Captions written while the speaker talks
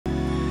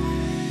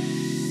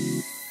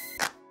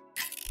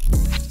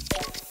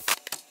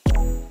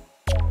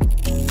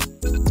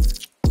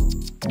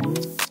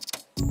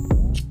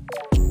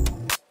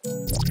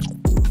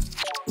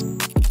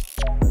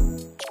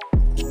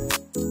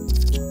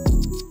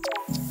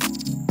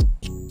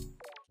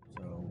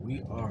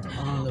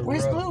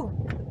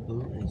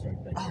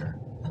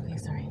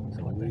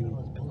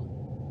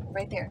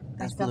right there.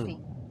 That's Duffy.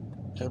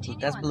 blue.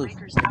 That's blue.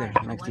 Right there,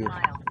 next to you.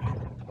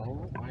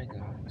 Oh my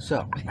God.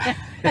 So,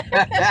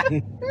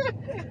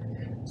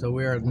 so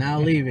we are now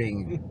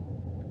leaving.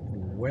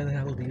 Where the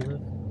hell do you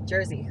live?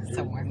 Jersey,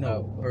 somewhere.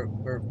 No,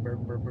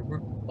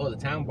 Oh, the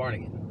town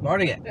Barnegat.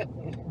 Barnegat.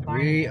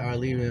 We are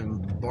leaving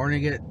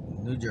Barnegat,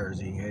 New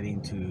Jersey,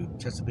 heading to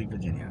Chesapeake,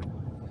 Virginia.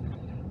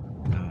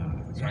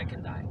 So I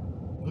can die.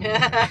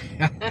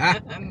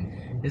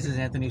 This is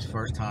Anthony's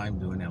first time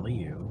doing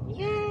LEU.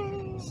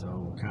 Yay!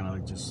 So kind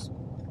of just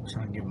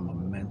trying to give him a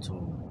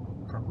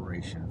mental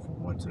preparation for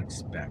what to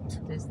expect.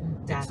 There's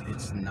death.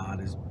 It's not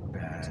as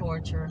bad.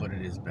 Torture. But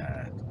it is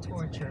bad.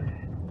 Torture.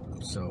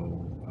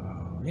 So,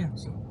 yeah.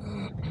 So,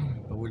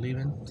 but we're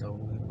leaving. So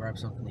we grab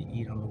something to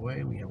eat on the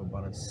way. We have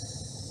about a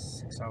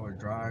 6-hour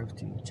drive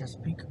to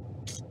Chesapeake.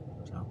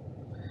 So,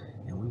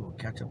 and we will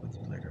catch up with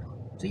you later.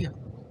 See ya.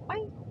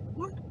 Bye.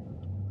 What?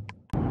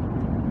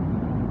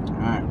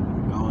 Alright,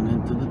 going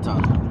into the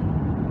tunnel.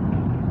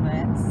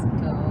 Let's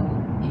go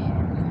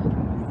in.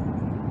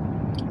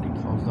 They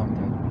closed off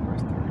that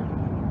first area.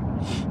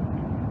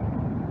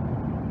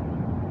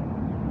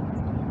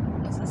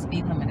 What's the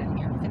speed limit in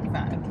here?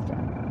 55.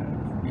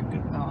 You're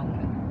good. Oh, I'm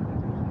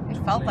good. It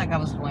felt like I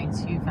was going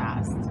too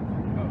fast.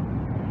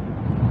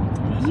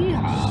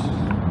 Yeah.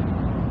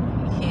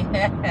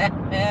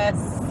 Yes,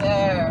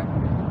 sir.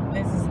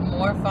 This is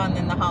more fun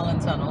than the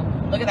Holland Tunnel.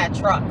 Look at that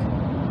truck.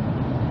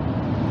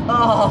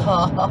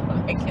 Oh,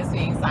 it gives me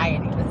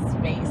anxiety, the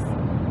space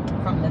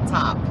from the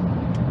top.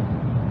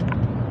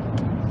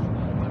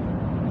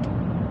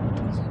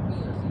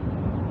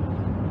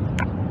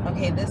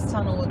 Okay, this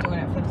tunnel we're doing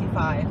at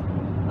 55.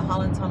 The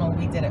Holland Tunnel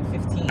we did at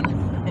 15.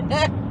 In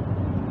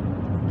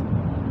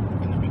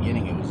the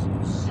beginning it was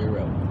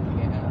 0.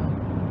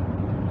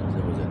 Yeah.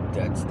 It was a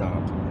dead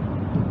stop.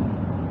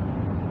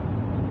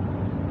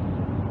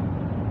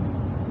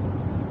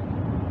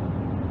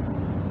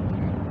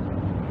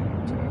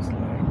 Just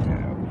like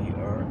that, we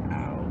are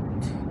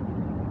out.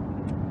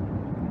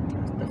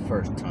 That's the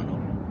first tunnel.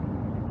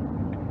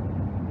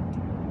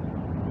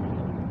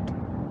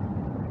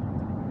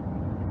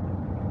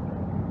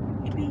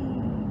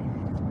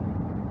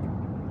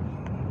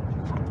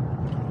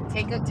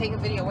 Take a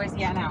video. Where's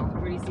he at now?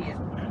 Where do you see it?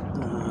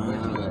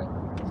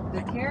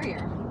 The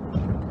carrier.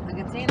 The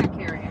container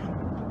carrier.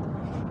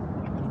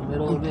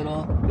 Middle of it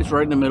all. It's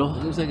right in the middle.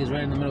 It looks like it's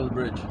right in the middle of the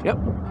bridge. Yep.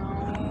 Oh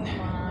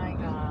my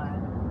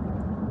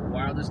God.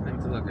 Wildest thing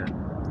to look at.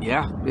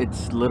 Yeah,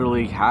 it's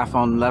literally half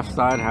on the left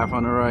side, half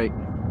on the right.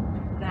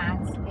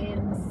 That's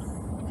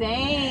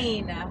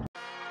insane.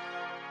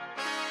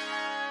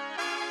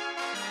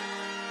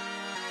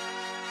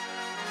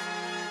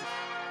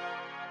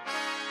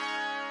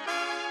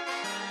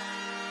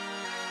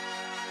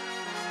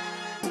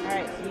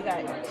 Alright, so you got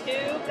 2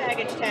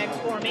 baggage tags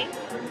for me.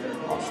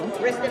 Awesome.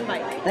 Wrist and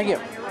Mike. Thank you.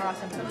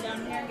 Awesome. Come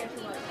down here and get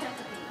you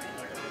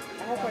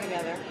I hope we're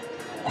together.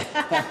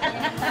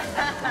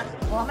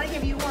 Well, I'm going to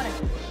give you one.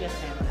 Yes,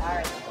 ma'am.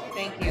 Alright.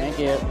 Thank you. Thank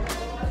you.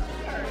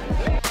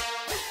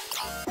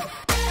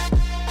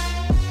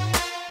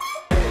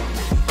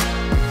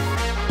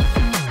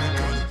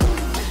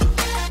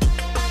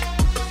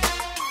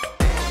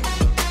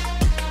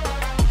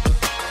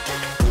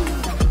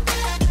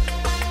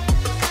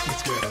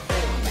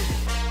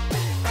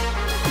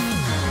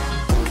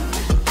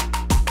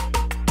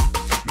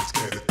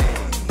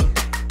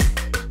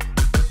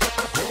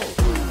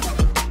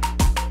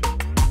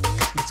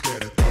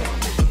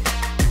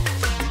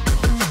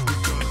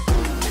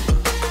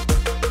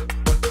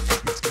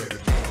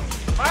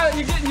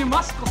 You're getting your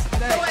muscles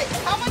today. So wait,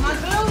 how much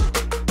is blue?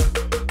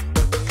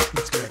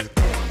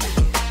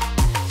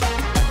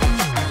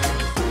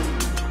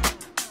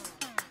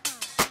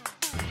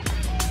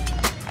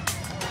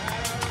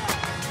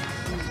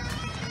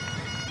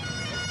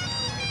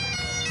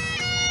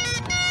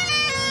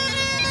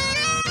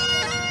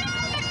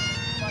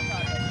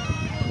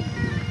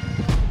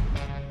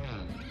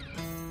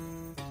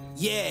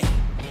 Yeah.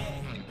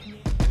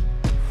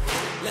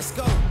 Let's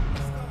go.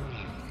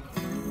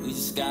 We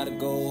just gotta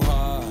go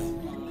hard.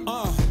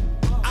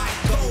 I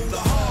go the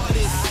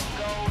hardest.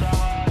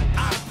 I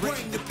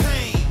bring the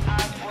pain.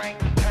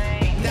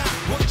 Not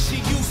what you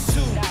used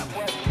to.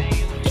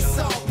 It's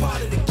all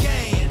part of the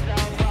game.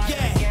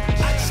 Yeah,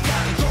 I just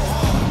gotta go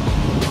hard.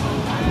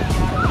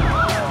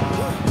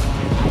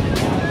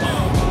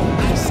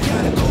 I just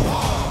gotta go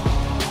hard.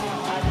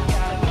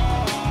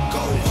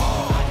 Go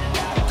hard.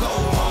 Go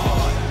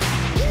hard.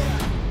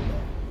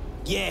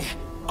 Yeah.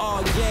 Oh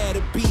yeah,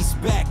 the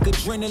beast back.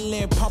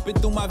 Adrenaline pumping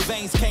through my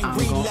veins, can't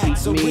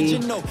relax.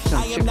 Original,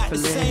 I am not the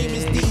same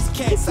as these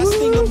cats. I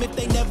sting them if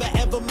they never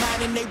ever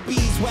mind and they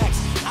beeswax.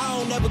 I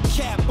don't ever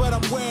cap, but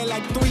I'm wearing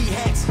like 3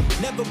 hats.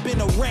 Never been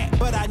a rat,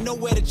 but I know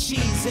where the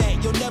cheese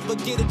at. You'll never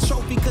get a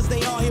trophy cause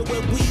they all here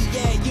where we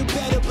at. You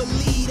better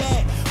believe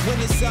that. When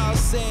it's all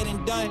said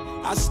and done,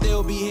 I'll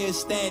still be here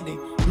standing.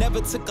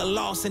 Never took a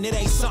loss and it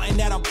ain't something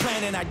that I'm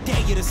planning. I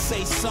dare you to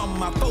say something.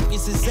 My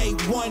focus is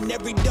A1.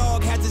 Every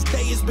dog has its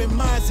day. It's been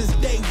mine since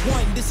day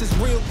one. This is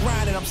real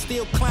grinding. I'm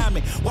still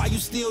climbing. While you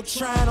still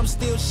trying, I'm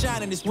still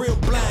shining. It's real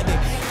blinding.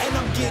 And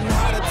I'm getting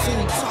hotter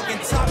too. Talking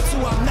top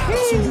two, I'm not a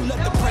two. You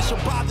let the pressure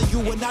bother you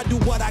and I do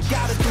what I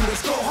gotta do.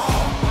 Let's go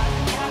hard.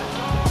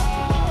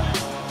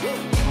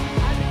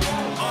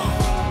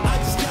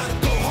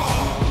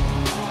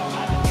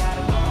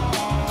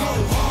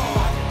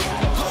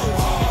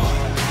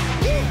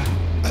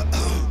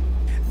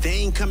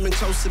 Coming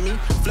close to me,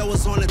 flow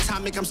is on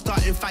atomic. I'm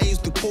starting fires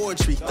through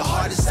poetry. The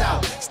hardest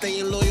out,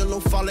 staying loyal, no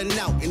falling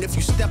out. And if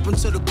you step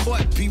into the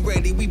court, be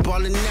ready, we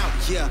balling out.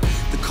 Yeah,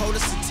 the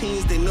coldest of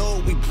teens, they know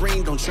what we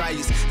bring. Don't try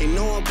us, ain't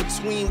no in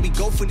between. We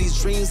go for these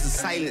dreams in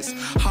silence.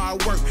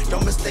 Hard work,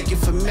 don't mistake it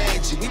for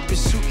magic. We been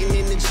shooting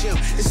in the gym.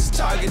 This is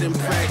target and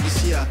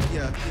practice. Yeah.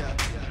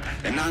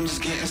 And I'm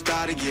just getting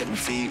started, getting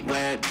feet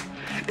wet.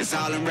 It's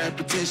all in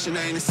repetition,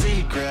 ain't a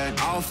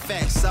secret. All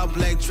facts, all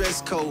black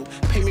dress code.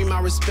 Pay me my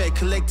respect,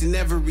 collecting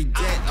every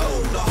debt.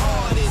 Oh, the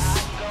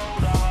hardest.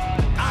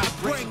 I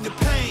bring the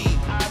pain.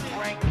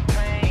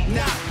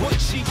 Not what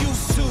you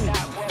used to.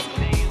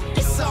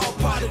 It's all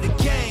part of the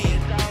game.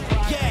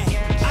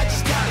 Yeah, I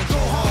just gotta go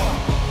hard.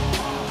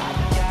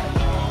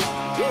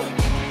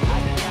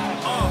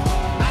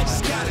 I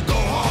just gotta go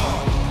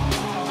hard.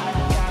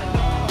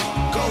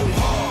 Go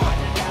hard.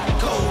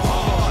 Go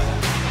hard.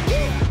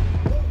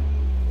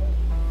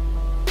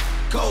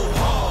 Go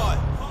hard.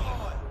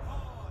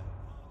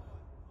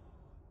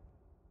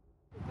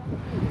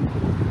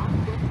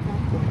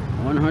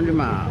 100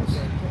 miles.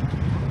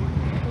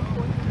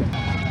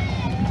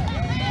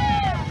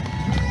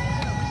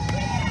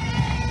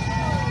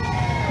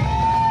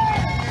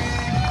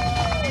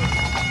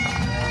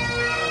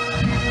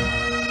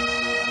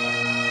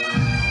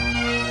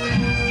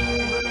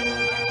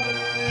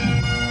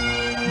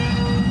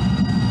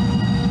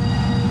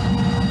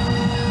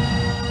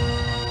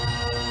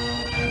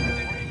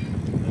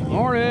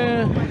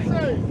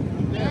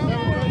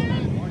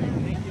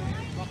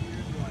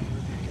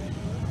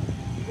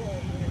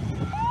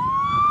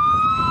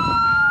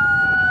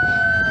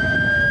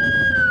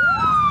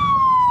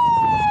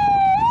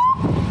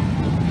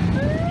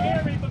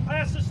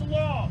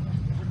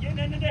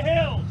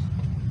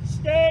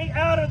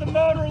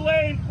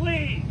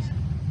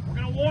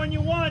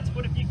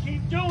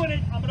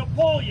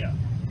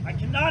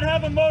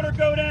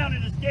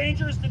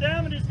 Dangerous to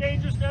them, it is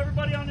dangerous to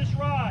everybody on this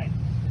ride.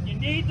 You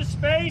need the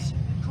space,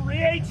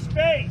 create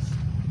space.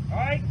 All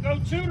right, go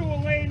 2 to a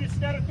lane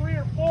instead of 3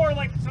 or 4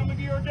 like some of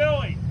you are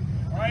doing.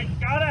 All right,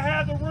 gotta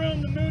have the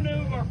room to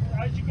maneuver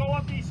as you go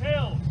up these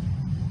hills.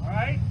 All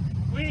right,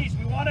 please,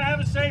 we want to have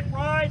a safe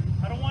ride.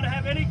 I don't want to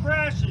have any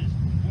crashes.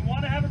 We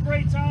want to have a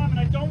great time, and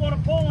I don't want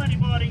to pull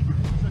anybody.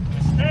 So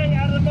just stay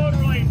out of the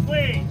motor lane,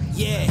 please.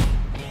 Yeah.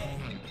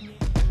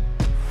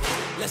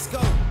 Let's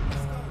go.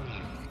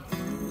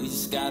 We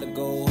just gotta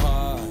go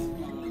hard.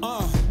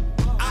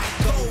 I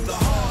go the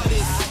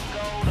hardest.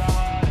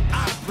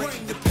 I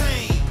bring the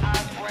pain.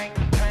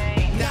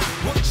 Not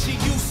what you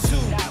used to.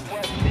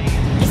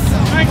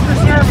 Thanks for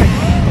serving.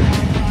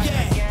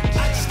 Yeah,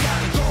 I just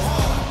gotta go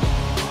hard.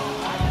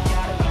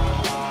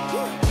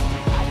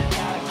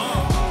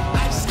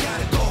 I just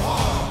gotta go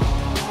hard.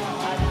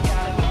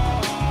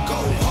 Go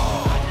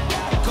hard.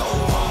 Go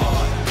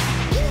hard.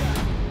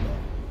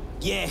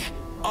 Yeah.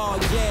 Oh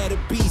yeah, the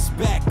beast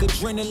back.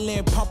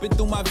 Adrenaline pumping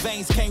through my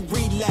veins, can't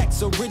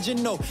relax.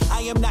 Original,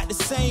 I am not the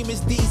same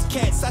as these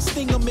cats. I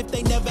sting them if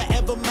they never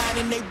ever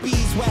mindin' they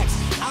beeswax.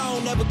 I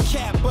don't ever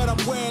cap, but I'm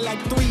wearing like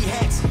 3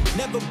 hats.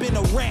 Never been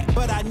a rat,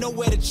 but I know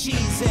where the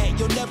cheese at.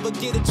 You'll never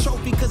get a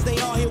trophy cause they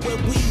all here where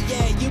we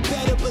at. You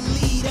better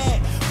believe that.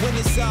 When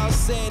it's all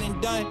said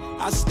and done,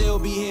 I'll still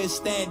be here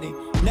standing.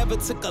 Never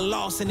took a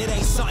loss and it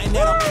ain't something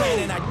that I'm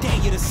planning. I dare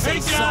you to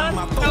say something.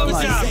 My focus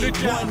is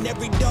A1.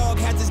 Every dog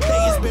has its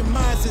day. It's been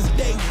mine since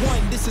day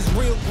one. This is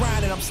real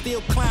grinding. I'm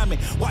still climbing.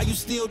 While you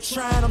still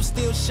trying, I'm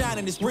still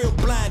shining. It's real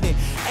blinding.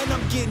 And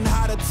I'm getting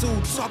hotter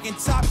too. Talking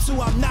top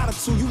 2, I'm not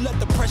a 2. You let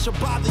the pressure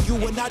bother you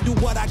and I do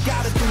what I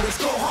gotta do. Let's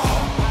go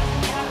hard.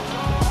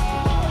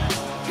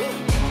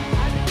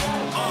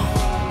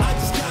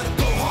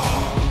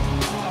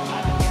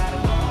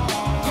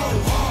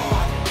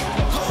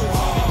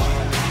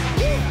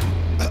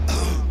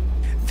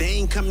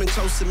 Coming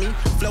close to me,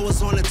 flow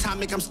is on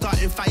atomic. I'm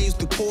starting fires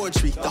through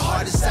poetry. The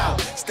hardest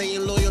out,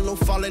 staying loyal, no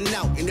falling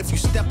out. And if you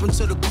step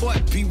into the court,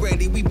 be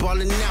ready, we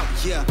balling out.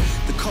 Yeah,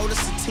 the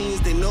coldest of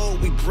teens, they know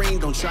what we bring.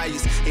 Don't try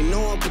us, ain't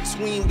no in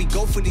between. We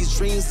go for these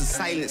dreams in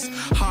silence.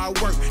 Hard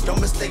work,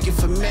 don't mistake it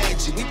for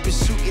magic. We been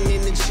shooting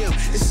in the gym.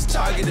 This is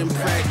target and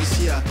practice.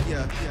 Yeah.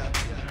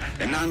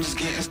 And I'm just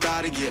getting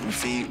started, getting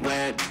feet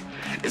wet.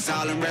 It's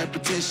all in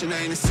repetition,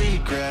 ain't a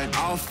secret.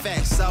 All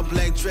facts, all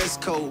black dress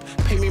code.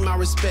 Pay me my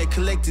respect,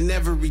 collecting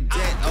every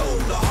debt. Oh,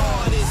 the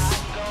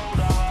hardest.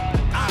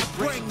 I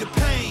bring the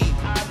pain.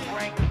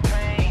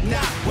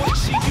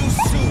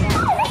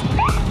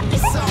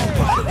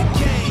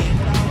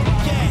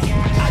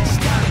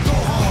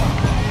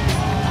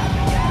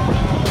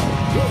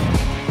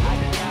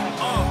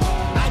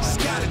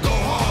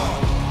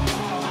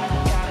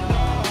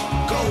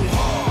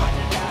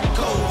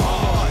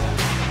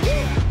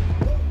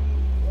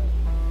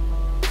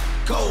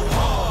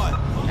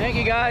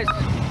 guys.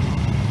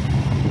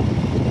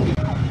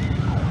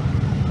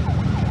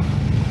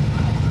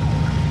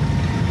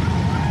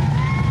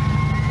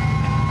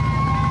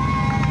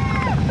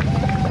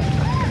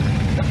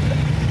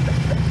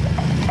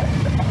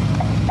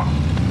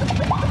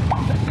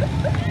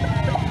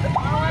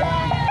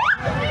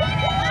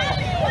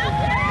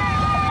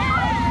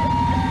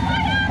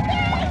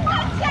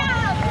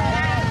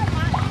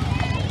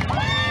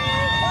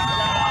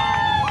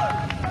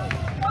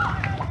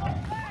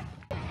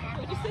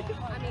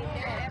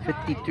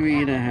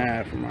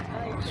 $53.50 from our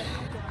house.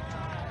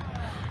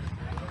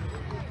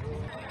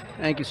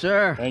 Thank you,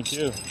 sir. Thank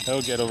you.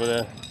 He'll get over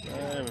there.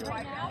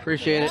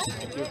 Appreciate it.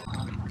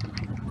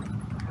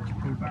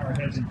 We bow our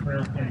heads in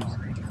prayer, please.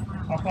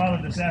 Our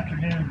Father, this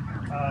afternoon,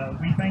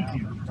 we thank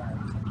you.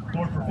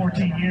 Lord, for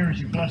 14 years,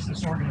 you've blessed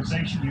this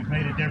organization. You've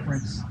made a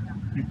difference.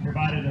 You've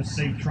provided us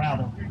safe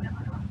travel.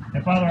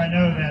 And Father, I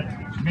know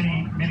that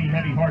many, many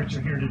heavy hearts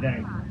are here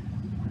today.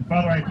 And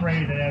Father, I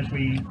pray that as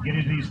we get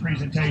into these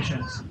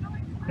presentations,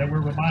 that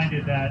we're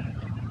reminded that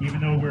even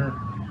though we're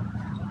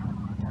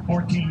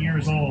 14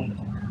 years old,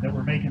 that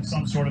we're making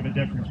some sort of a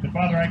difference. But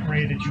Father, I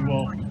pray that you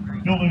will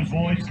fill those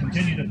voids,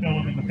 continue to fill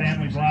them in the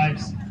families'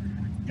 lives.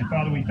 And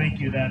Father, we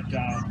thank you that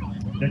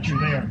that you're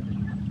there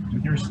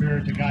with your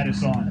Spirit to guide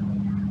us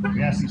on.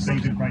 We ask these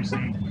things in Christ's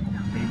name.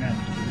 Amen.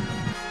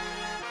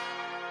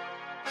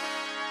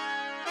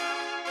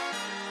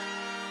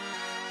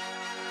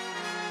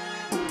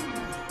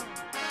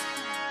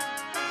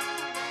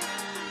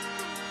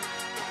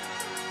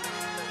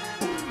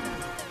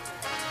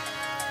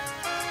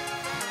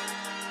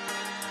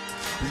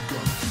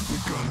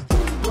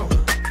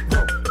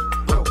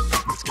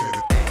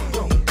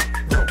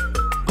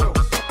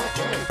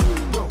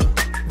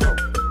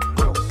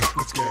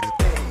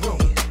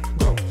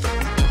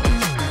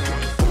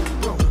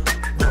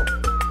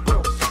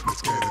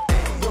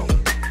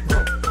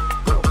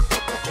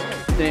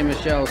 Dame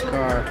Michelle's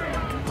car.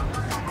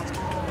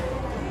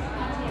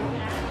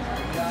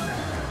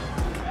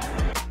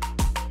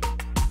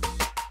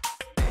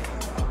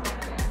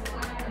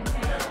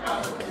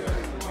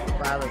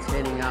 Violette's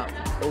handing out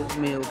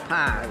oatmeal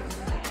pies.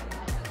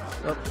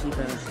 Oh, she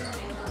finished.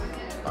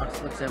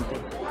 Box looks empty.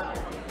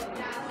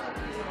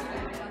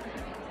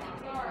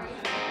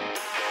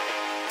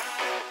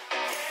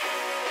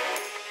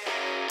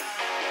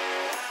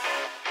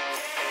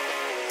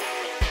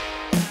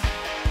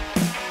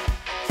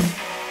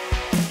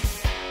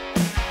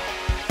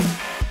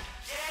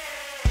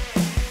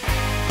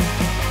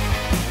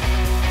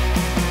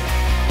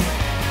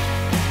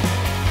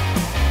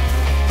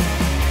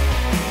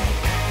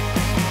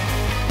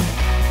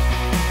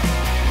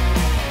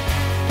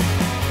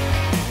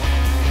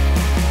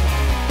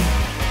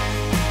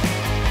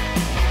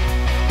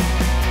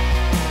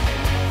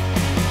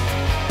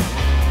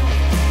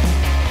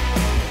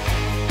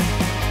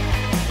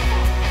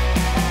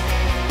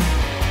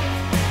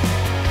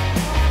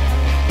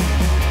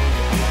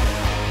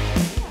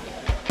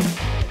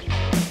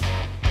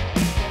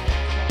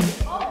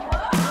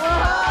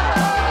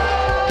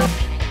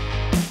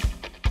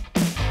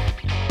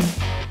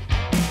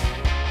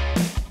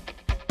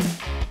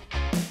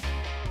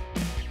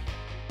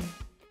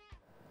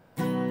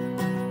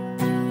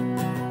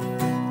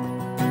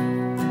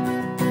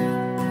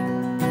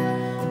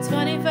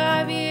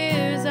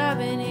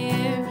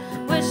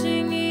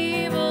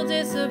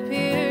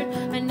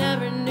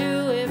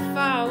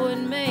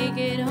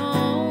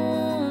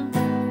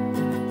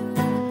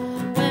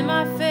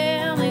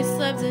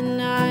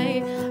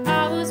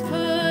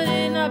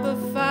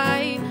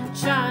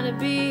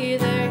 Be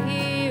their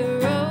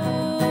hero.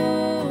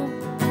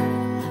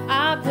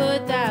 I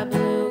put that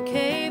blue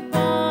cape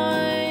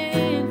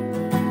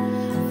on,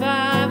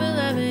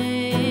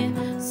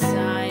 511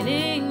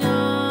 signing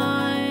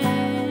on.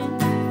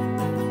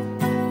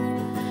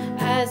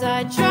 As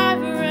I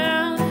drive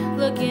around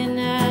looking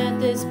at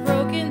this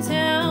broken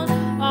town,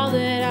 all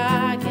that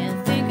I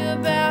can think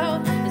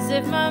about is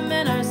if my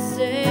men are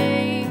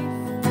safe.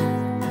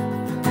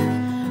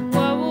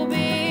 What will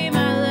be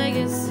my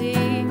legacy?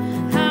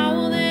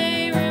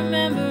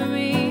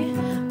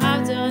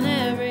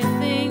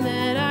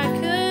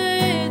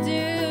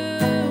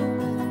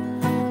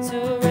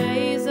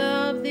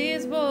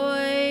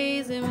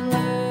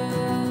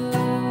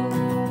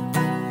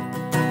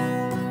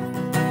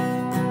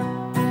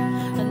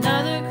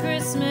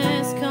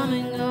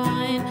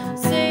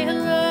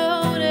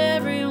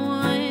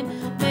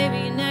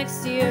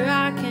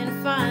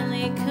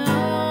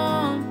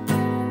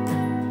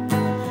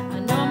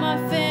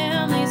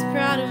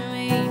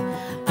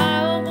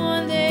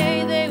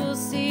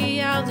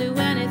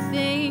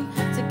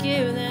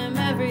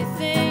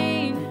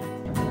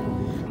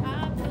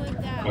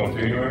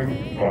 Continuing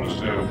from the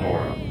state of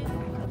Florida,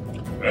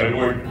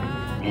 Edward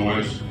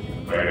Louis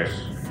Bass,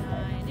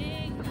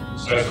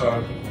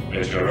 Cesar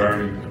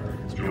Echeverry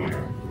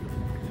Jr.,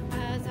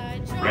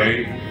 Ray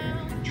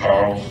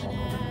Charles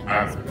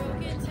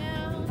Anthony,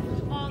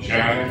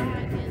 Shannon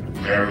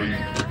Mary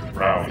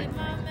Browning,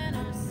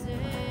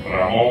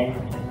 Ramon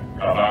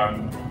Caban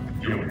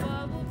Jr.,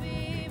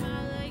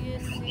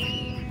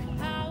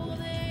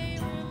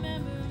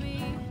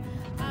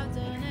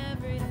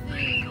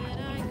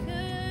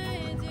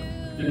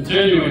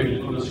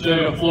 Continuing from the state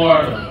of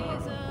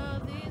Florida,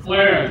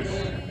 Clarence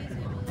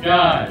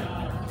Guy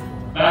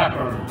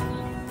Backer.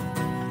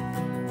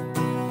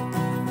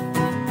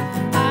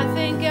 I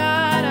thank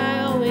God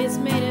I always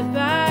made it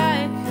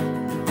back.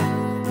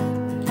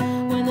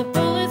 When the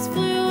bullets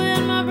flew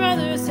and my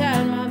brothers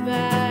had my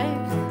back,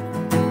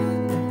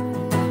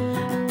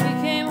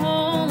 we came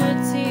home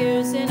with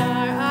tears in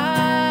our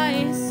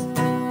eyes.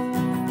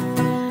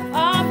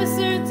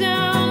 Officer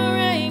down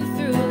rang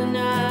through the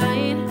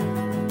night,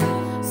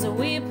 so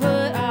we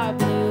put our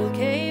blue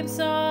capes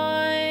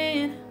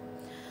on.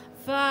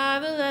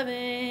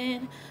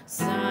 511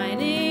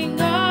 signing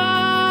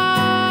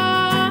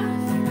off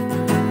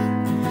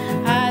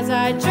as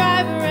I drive